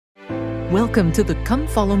Welcome to the Come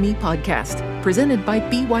Follow Me podcast, presented by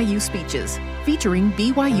BYU Speeches, featuring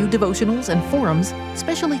BYU devotionals and forums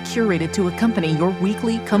specially curated to accompany your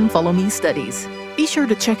weekly Come Follow Me studies. Be sure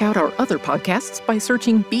to check out our other podcasts by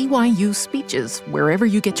searching BYU Speeches wherever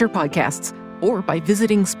you get your podcasts, or by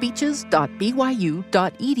visiting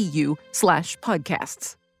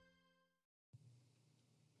speeches.byu.edu/podcasts.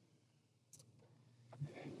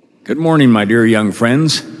 Good morning, my dear young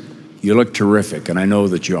friends. You look terrific, and I know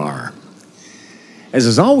that you are. As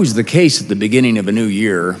is always the case at the beginning of a new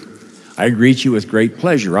year, I greet you with great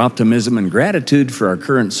pleasure, optimism, and gratitude for our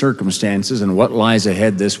current circumstances and what lies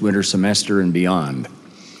ahead this winter semester and beyond.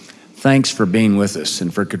 Thanks for being with us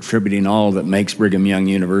and for contributing all that makes Brigham Young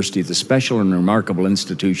University the special and remarkable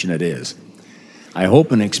institution it is. I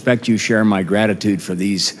hope and expect you share my gratitude for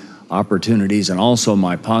these opportunities and also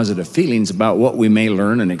my positive feelings about what we may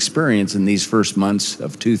learn and experience in these first months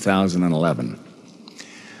of 2011.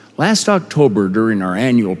 Last October, during our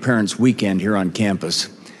annual Parents' Weekend here on campus,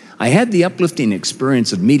 I had the uplifting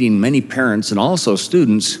experience of meeting many parents and also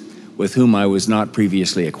students with whom I was not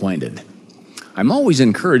previously acquainted. I'm always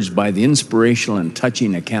encouraged by the inspirational and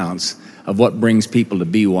touching accounts of what brings people to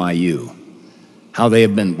BYU, how they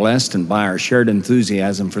have been blessed, and by our shared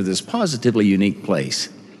enthusiasm for this positively unique place.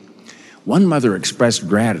 One mother expressed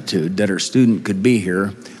gratitude that her student could be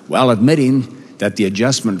here while admitting that the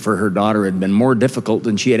adjustment for her daughter had been more difficult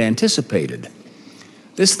than she had anticipated.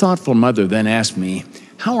 This thoughtful mother then asked me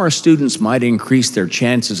how our students might increase their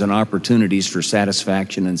chances and opportunities for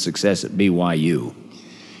satisfaction and success at BYU.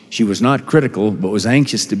 She was not critical, but was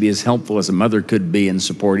anxious to be as helpful as a mother could be in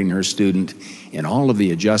supporting her student in all of the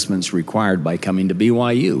adjustments required by coming to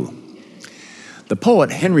BYU. The poet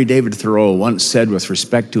Henry David Thoreau once said with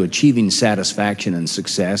respect to achieving satisfaction and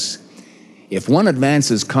success, "If one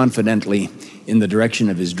advances confidently in the direction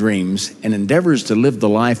of his dreams and endeavors to live the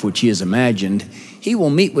life which he has imagined, he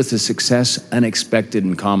will meet with the success unexpected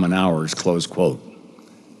in common hours," close quote.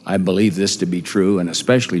 I believe this to be true, and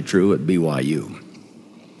especially true at BYU.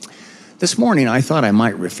 This morning, I thought I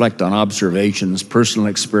might reflect on observations, personal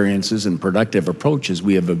experiences, and productive approaches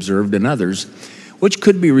we have observed in others, which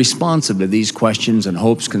could be responsive to these questions and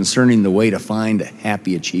hopes concerning the way to find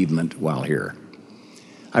happy achievement while here.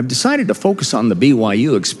 I've decided to focus on the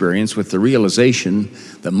BYU experience with the realization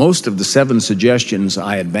that most of the 7 suggestions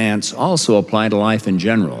I advance also apply to life in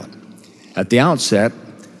general. At the outset,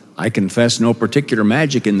 I confess no particular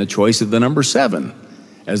magic in the choice of the number 7,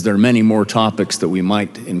 as there are many more topics that we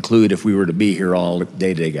might include if we were to be here all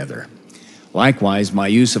day together. Likewise, my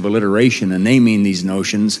use of alliteration in naming these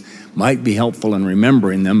notions might be helpful in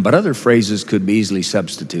remembering them, but other phrases could be easily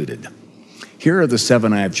substituted. Here are the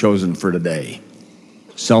 7 I have chosen for today: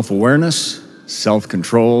 self-awareness,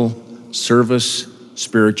 self-control, service,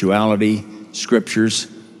 spirituality, scriptures,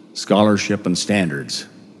 scholarship, and standards.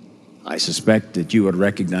 I suspect that you would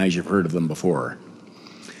recognize you've heard of them before.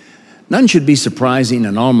 None should be surprising,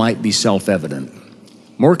 and all might be self-evident.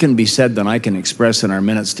 More can be said than I can express in our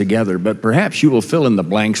minutes together, but perhaps you will fill in the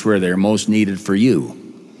blanks where they're most needed for you.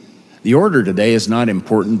 The order today is not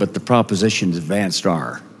important, but the propositions advanced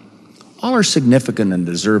are. All are significant and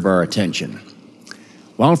deserve our attention.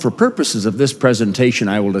 While for purposes of this presentation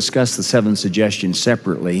I will discuss the 7 suggestions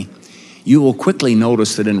separately, you will quickly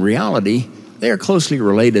notice that in reality they are closely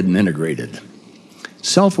related and integrated.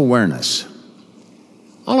 Self-awareness.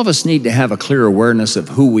 All of us need to have a clear awareness of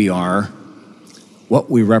who we are,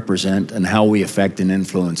 what we represent, and how we affect and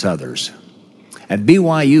influence others. At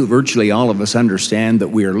BYU, virtually all of us understand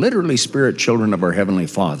that we are literally spirit children of our Heavenly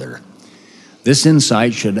Father. This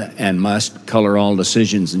insight should and must color all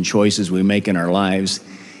decisions and choices we make in our lives,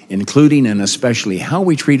 including and especially how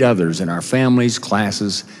we treat others in our families,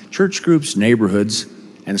 classes, church groups, neighborhoods,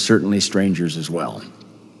 and certainly strangers as well.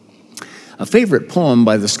 A favorite poem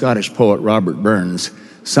by the Scottish poet Robert Burns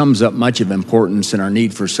sums up much of importance in our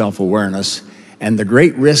need for self-awareness and the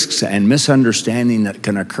great risks and misunderstanding that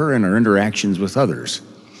can occur in our interactions with others.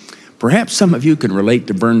 Perhaps some of you can relate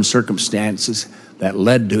to Burns' circumstances that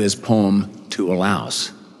led to his poem, To a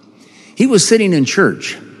Louse. He was sitting in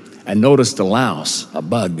church and noticed a louse, a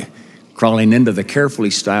bug, crawling into the carefully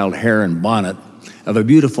styled hair and bonnet of a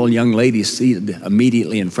beautiful young lady seated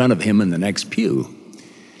immediately in front of him in the next pew.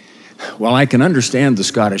 While I can understand the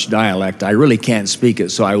Scottish dialect, I really can't speak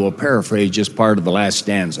it, so I will paraphrase just part of the last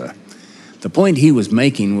stanza. The point he was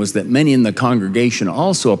making was that many in the congregation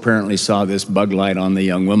also apparently saw this bug light on the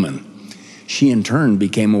young woman. She in turn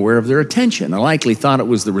became aware of their attention and likely thought it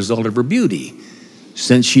was the result of her beauty,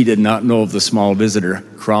 since she did not know of the small visitor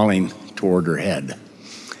crawling toward her head.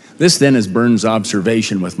 This then is Burns'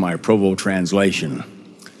 observation with my Provo translation.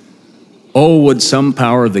 Oh, would some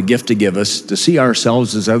power the gift to give us to see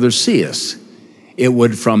ourselves as others see us. It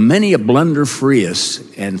would from many a blunder free us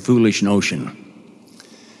and foolish notion.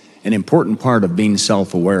 An important part of being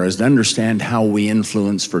self-aware is to understand how we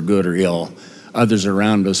influence for good or ill others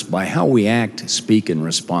around us by how we act, speak, and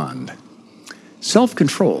respond.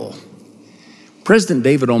 Self-control. President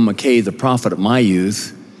David O. McKay, the prophet of my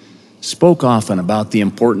youth, spoke often about the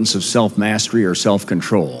importance of self-mastery or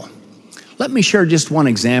self-control. Let me share just one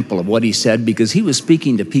example of what he said because he was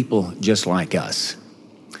speaking to people just like us.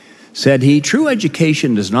 Said he, true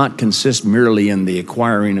education does not consist merely in the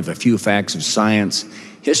acquiring of a few facts of science,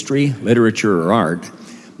 history, literature, or art,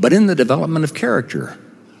 but in the development of character.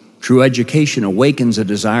 True education awakens a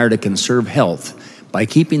desire to conserve health by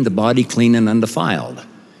keeping the body clean and undefiled.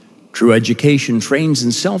 True education trains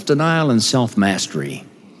in self-denial and self-mastery.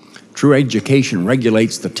 True education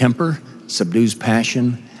regulates the temper, subdues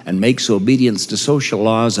passion, and makes obedience to social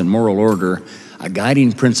laws and moral order a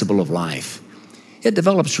guiding principle of life. It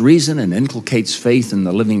develops reason and inculcates faith in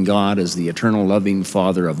the living God as the eternal loving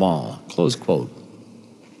Father of all. Close quote.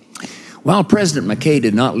 While President McKay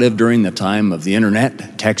did not live during the time of the internet,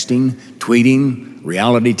 texting, tweeting,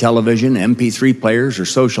 reality television, MP3 players, or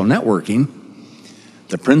social networking,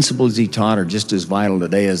 the principles he taught are just as vital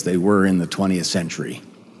today as they were in the 20th century.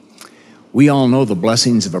 We all know the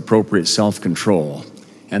blessings of appropriate self-control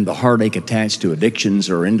and the heartache attached to addictions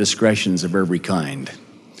or indiscretions of every kind.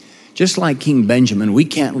 Just like King Benjamin, we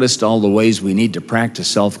can't list all the ways we need to practice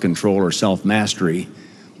self-control or self-mastery,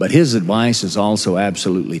 but his advice is also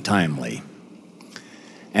absolutely timely.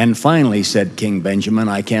 And finally, said King Benjamin,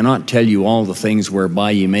 I cannot tell you all the things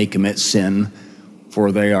whereby ye may commit sin,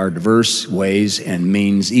 for they are diverse ways and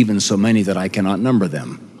means, even so many that I cannot number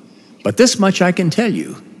them. But this much I can tell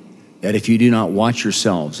you, that if you do not watch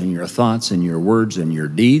yourselves in your thoughts and your words and your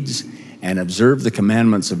deeds, and observe the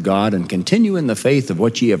commandments of God, and continue in the faith of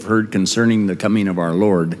what ye have heard concerning the coming of our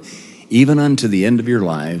Lord, even unto the end of your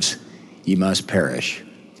lives, ye must perish.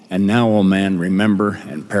 And now, O man, remember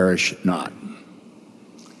and perish not.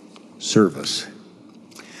 Service.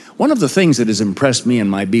 One of the things that has impressed me in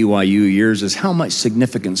my BYU years is how much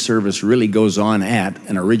significant service really goes on at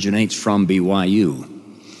and originates from BYU.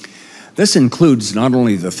 This includes not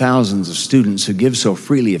only the thousands of students who give so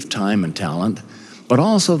freely of time and talent, but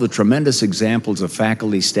also the tremendous examples of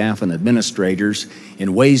faculty, staff, and administrators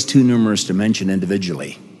in ways too numerous to mention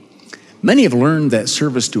individually. Many have learned that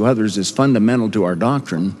service to others is fundamental to our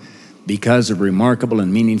doctrine because of remarkable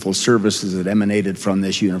and meaningful services that emanated from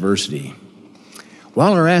this university.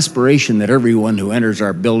 While our aspiration that everyone who enters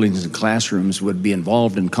our buildings and classrooms would be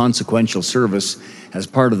involved in consequential service as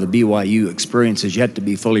part of the BYU experience is yet to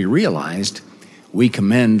be fully realized, we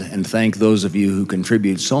commend and thank those of you who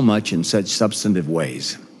contribute so much in such substantive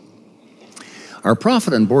ways. Our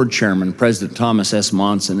prophet and board chairman, President Thomas S.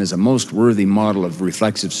 Monson, is a most worthy model of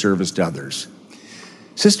reflexive service to others.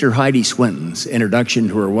 Sister Heidi Swinton's introduction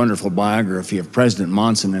to her wonderful biography of President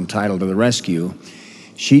Monson entitled To the Rescue,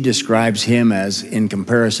 she describes him as, in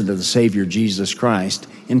comparison to the Savior Jesus Christ,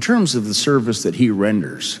 in terms of the service that he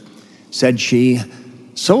renders. Said she,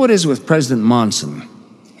 so it is with President Monson.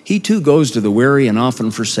 He too goes to the weary and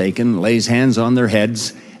often forsaken, lays hands on their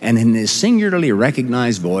heads, and in his singularly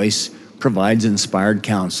recognized voice provides inspired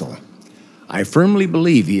counsel. I firmly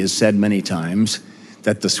believe, he has said many times,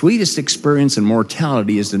 that the sweetest experience in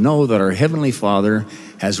mortality is to know that our Heavenly Father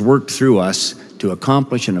has worked through us to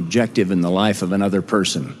accomplish an objective in the life of another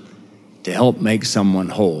person, to help make someone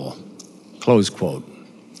whole. Close quote.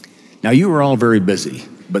 Now, you are all very busy,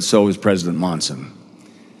 but so is President Monson.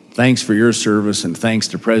 Thanks for your service, and thanks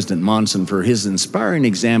to President Monson for his inspiring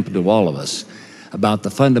example to all of us about the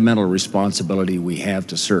fundamental responsibility we have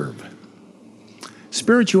to serve.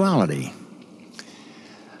 Spirituality.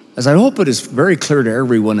 As I hope it is very clear to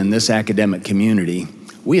everyone in this academic community,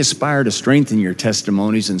 we aspire to strengthen your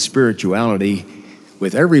testimonies and spirituality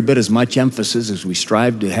with every bit as much emphasis as we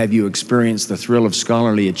strive to have you experience the thrill of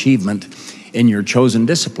scholarly achievement in your chosen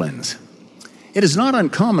disciplines. It is not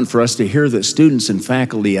uncommon for us to hear that students and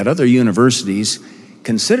faculty at other universities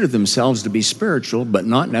consider themselves to be spiritual but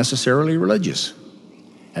not necessarily religious.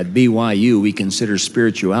 At BYU, we consider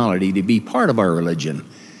spirituality to be part of our religion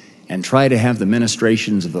and try to have the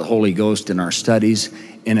ministrations of the Holy Ghost in our studies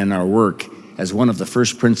and in our work as one of the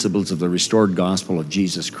first principles of the restored gospel of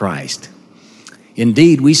Jesus Christ.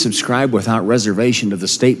 Indeed, we subscribe without reservation to the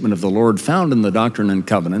statement of the Lord found in the Doctrine and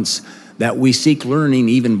Covenants that we seek learning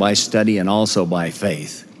even by study and also by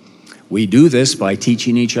faith. We do this by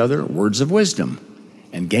teaching each other words of wisdom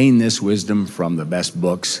and gain this wisdom from the best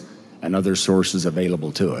books and other sources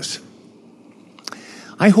available to us.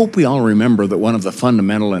 I hope we all remember that one of the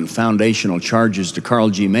fundamental and foundational charges to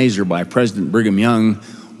Carl G. Mazer by President Brigham Young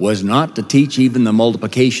was not to teach even the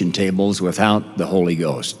multiplication tables without the Holy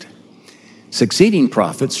Ghost. Succeeding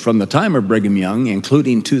prophets from the time of Brigham Young,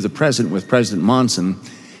 including to the present with President Monson,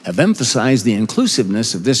 have emphasized the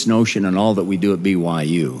inclusiveness of this notion in all that we do at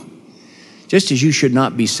BYU. Just as you should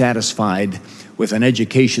not be satisfied with an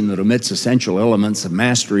education that omits essential elements of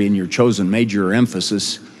mastery in your chosen major or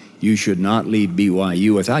emphasis, you should not leave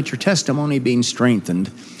BYU without your testimony being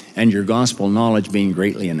strengthened and your gospel knowledge being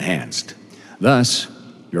greatly enhanced. Thus,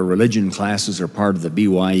 your religion classes are part of the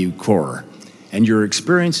BYU core, and your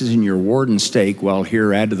experiences in your ward and stake while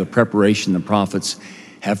here add to the preparation the prophets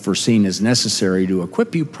have foreseen as necessary to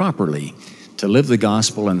equip you properly to live the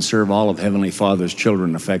gospel and serve all of Heavenly Father's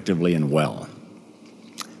children effectively and well.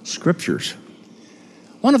 Scriptures.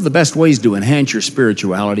 One of the best ways to enhance your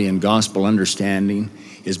spirituality and gospel understanding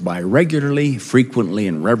is by regularly, frequently,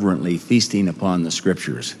 and reverently feasting upon the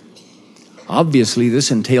Scriptures. Obviously,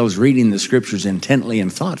 this entails reading the Scriptures intently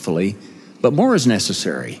and thoughtfully, but more is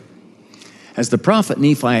necessary. As the prophet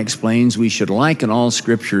Nephi explains, we should liken all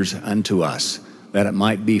Scriptures unto us, that it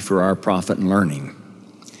might be for our profit and learning.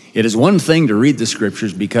 It is one thing to read the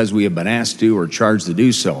Scriptures because we have been asked to or charged to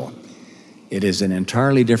do so. It is an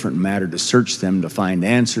entirely different matter to search them to find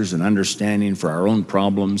answers and understanding for our own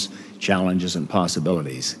problems, challenges, and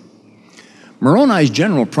possibilities. Moroni's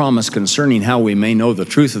general promise concerning how we may know the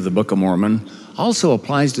truth of the Book of Mormon also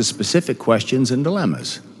applies to specific questions and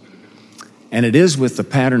dilemmas. And it is with the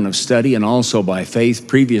pattern of study and also by faith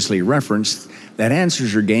previously referenced that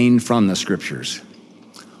answers are gained from the Scriptures.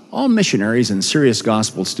 All missionaries and serious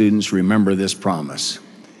gospel students remember this promise.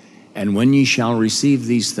 And when ye shall receive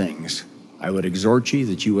these things, I would exhort ye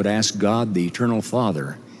that you would ask God, the eternal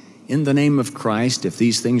Father, in the name of Christ, if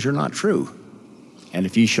these things are not true. And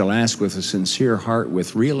if ye shall ask with a sincere heart,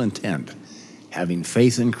 with real intent, having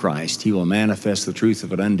faith in Christ, he will manifest the truth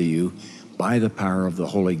of it unto you by the power of the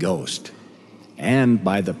Holy Ghost. And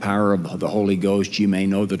by the power of the Holy Ghost, ye may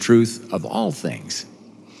know the truth of all things.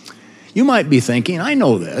 You might be thinking, I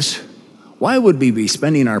know this. Why would we be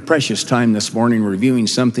spending our precious time this morning reviewing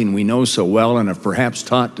something we know so well and have perhaps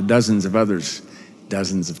taught to dozens of others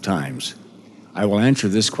dozens of times? I will answer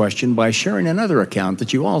this question by sharing another account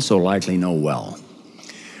that you also likely know well.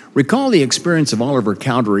 Recall the experience of Oliver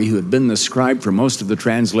Cowdery, who had been the scribe for most of the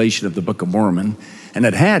translation of the Book of Mormon and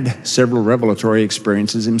had had several revelatory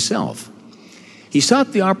experiences himself. He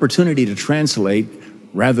sought the opportunity to translate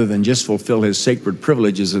rather than just fulfill his sacred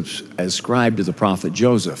privileges as scribe to the prophet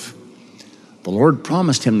Joseph. The Lord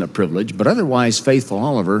promised him the privilege, but otherwise faithful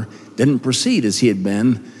Oliver didn't proceed as he had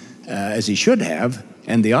been, as he should have,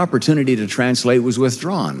 and the opportunity to translate was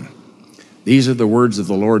withdrawn. These are the words of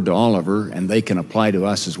the Lord to Oliver, and they can apply to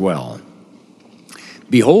us as well.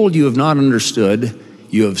 Behold, you have not understood,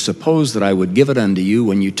 you have supposed that I would give it unto you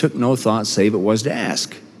when you took no thought save it was to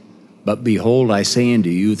ask. But behold, I say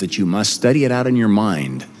unto you that you must study it out in your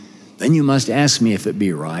mind. Then you must ask me if it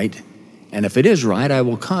be right. And if it is right, I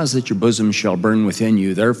will cause that your bosom shall burn within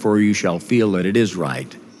you. Therefore you shall feel that it is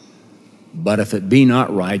right. But if it be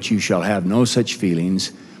not right, you shall have no such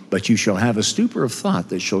feelings, but you shall have a stupor of thought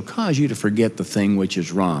that shall cause you to forget the thing which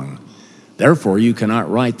is wrong. Therefore you cannot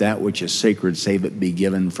write that which is sacred, save it be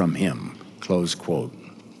given from him. Close quote.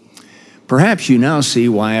 Perhaps you now see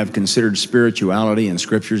why I've considered spirituality and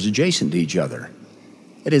Scriptures adjacent to each other.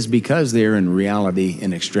 It is because they are in reality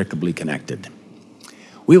inextricably connected.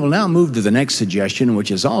 We will now move to the next suggestion,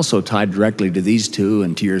 which is also tied directly to these two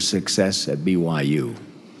and to your success at BYU: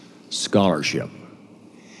 scholarship.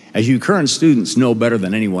 As you current students know better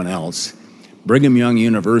than anyone else, Brigham Young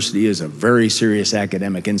University is a very serious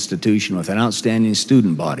academic institution with an outstanding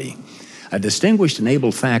student body, a distinguished and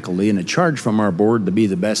able faculty, and a charge from our board to be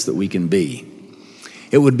the best that we can be.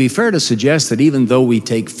 It would be fair to suggest that even though we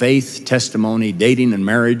take faith, testimony, dating and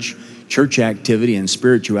marriage, church activity, and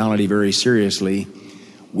spirituality very seriously,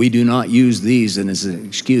 we do not use these as an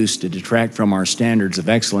excuse to detract from our standards of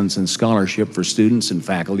excellence and scholarship for students and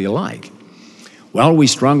faculty alike. While we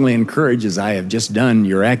strongly encourage, as I have just done,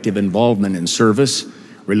 your active involvement in service,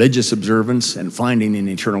 religious observance, and finding an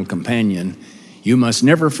eternal companion, you must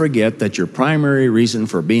never forget that your primary reason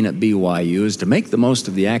for being at BYU is to make the most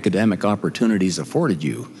of the academic opportunities afforded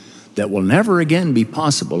you that will never again be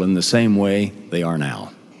possible in the same way they are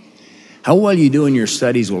now. How well you do in your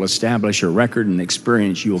studies will establish a record and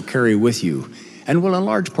experience you will carry with you and will in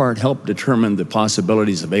large part help determine the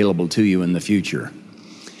possibilities available to you in the future.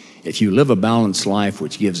 If you live a balanced life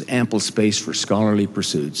which gives ample space for scholarly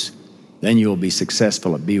pursuits, then you will be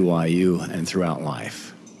successful at BYU and throughout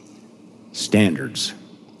life. Standards.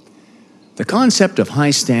 The concept of high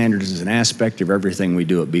standards is an aspect of everything we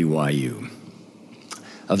do at BYU.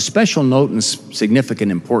 Of special note and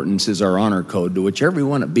significant importance is our honor code, to which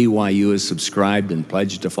everyone at BYU is subscribed and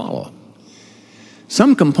pledged to follow.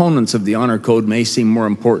 Some components of the honor code may seem more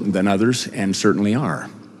important than others, and certainly are.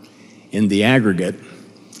 In the aggregate,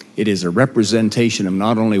 it is a representation of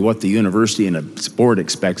not only what the university and its board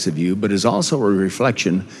expects of you, but is also a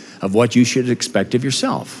reflection of what you should expect of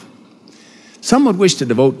yourself. Some would wish to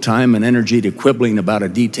devote time and energy to quibbling about a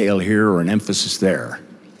detail here or an emphasis there.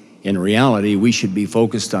 In reality, we should be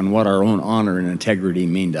focused on what our own honor and integrity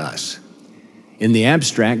mean to us. In the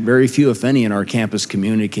abstract, very few, if any, in our campus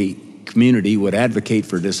community would advocate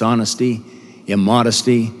for dishonesty,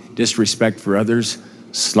 immodesty, disrespect for others,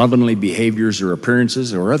 slovenly behaviors or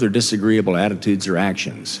appearances, or other disagreeable attitudes or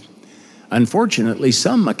actions. Unfortunately,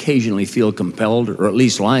 some occasionally feel compelled, or at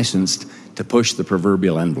least licensed, to push the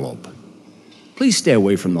proverbial envelope. Please stay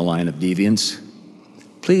away from the line of deviance.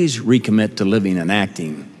 Please recommit to living and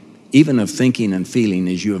acting, even of thinking and feeling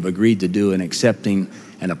as you have agreed to do in accepting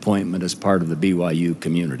an appointment as part of the BYU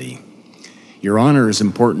community. Your honor is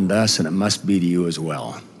important to us, and it must be to you as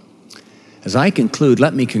well. As I conclude,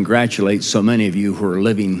 let me congratulate so many of you who are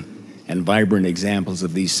living and vibrant examples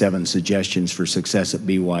of these 7 suggestions for success at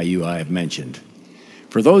BYU I have mentioned.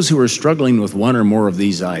 For those who are struggling with one or more of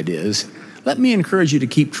these ideas, let me encourage you to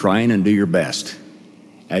keep trying and do your best.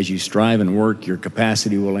 As you strive and work, your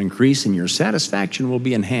capacity will increase and your satisfaction will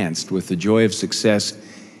be enhanced with the joy of success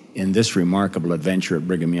in this remarkable adventure at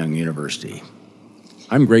Brigham Young University.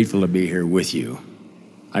 I'm grateful to be here with you.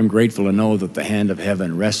 I'm grateful to know that the hand of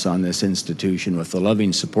heaven rests on this institution with the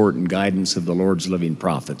loving support and guidance of the Lord's living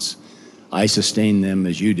prophets. I sustain them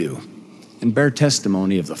as you do, and bear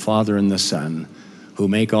testimony of the Father and the Son, who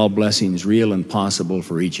make all blessings real and possible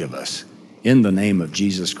for each of us. In the name of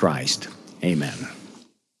Jesus Christ, amen.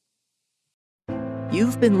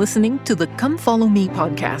 You've been listening to the Come Follow Me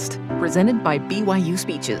podcast, presented by BYU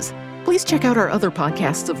Speeches. Please check out our other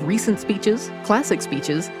podcasts of recent speeches, classic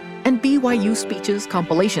speeches, and BYU Speeches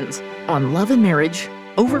compilations on love and marriage,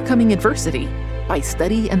 overcoming adversity, by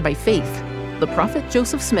study and by faith, the prophet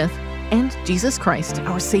Joseph Smith, and Jesus Christ,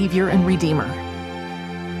 our Savior and Redeemer.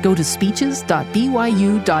 Go to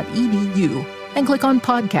speeches.byu.edu and click on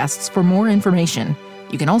podcasts for more information.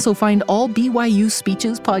 You can also find all BYU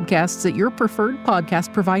Speeches podcasts at your preferred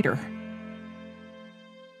podcast provider.